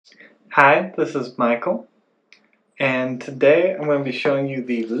Hi, this is Michael, and today I'm going to be showing you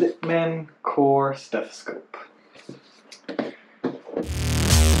the Littmann core stethoscope.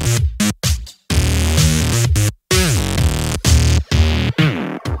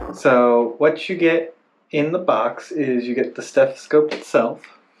 So what you get in the box is you get the stethoscope itself,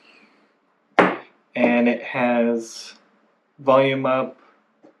 and it has volume up,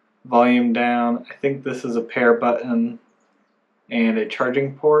 volume down. I think this is a pair button and a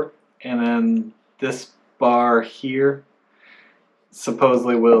charging port, and then this bar here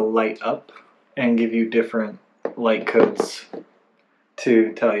supposedly will light up and give you different light codes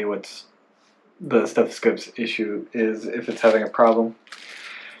to tell you what's the stethoscope's issue is if it's having a problem.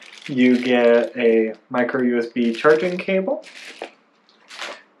 You get a micro USB charging cable.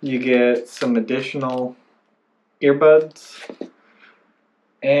 You get some additional earbuds,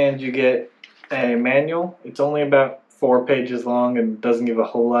 and you get a manual. It's only about 4 pages long and doesn't give a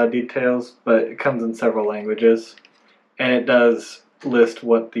whole lot of details, but it comes in several languages, and it does list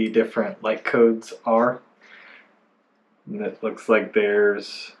what the different light codes are. And it looks like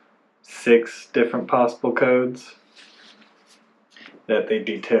there's 6 different possible codes that they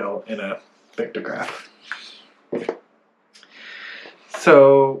detail in a pictograph.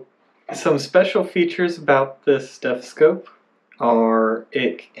 So some special features about this stethoscope are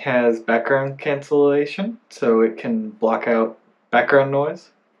it has background cancellation, so it can block out background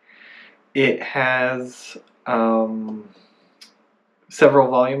noise. It has several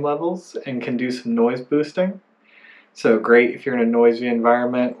volume levels and can do some noise boosting. So great if you're in a noisy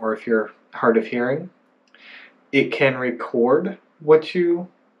environment or if you're hard of hearing. It can record what you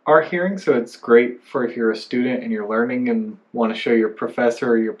are hearing, so it's great for if you're a student and you're learning and want to show your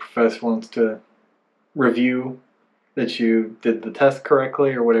professor, or your professor wants to review that you did the test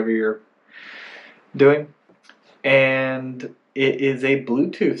correctly or whatever you're doing. And it is a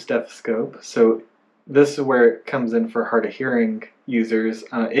Bluetooth stethoscope, so this is where it comes in for hard of hearing users.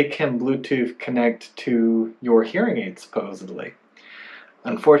 It can Bluetooth connect to your hearing aid supposedly.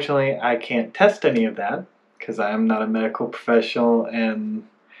 Unfortunately, I can't test any of that because I'm not a medical professional and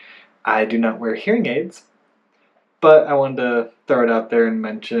I do not wear hearing aids, but I wanted to throw it out there and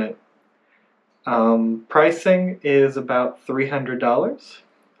mention it. Pricing is about $300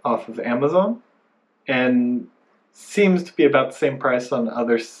 off of Amazon, and seems to be about the same price on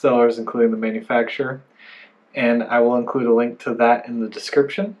other sellers, including the manufacturer, and I will include a link to that in the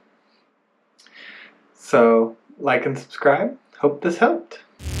description. So, like and subscribe. Hope this helped.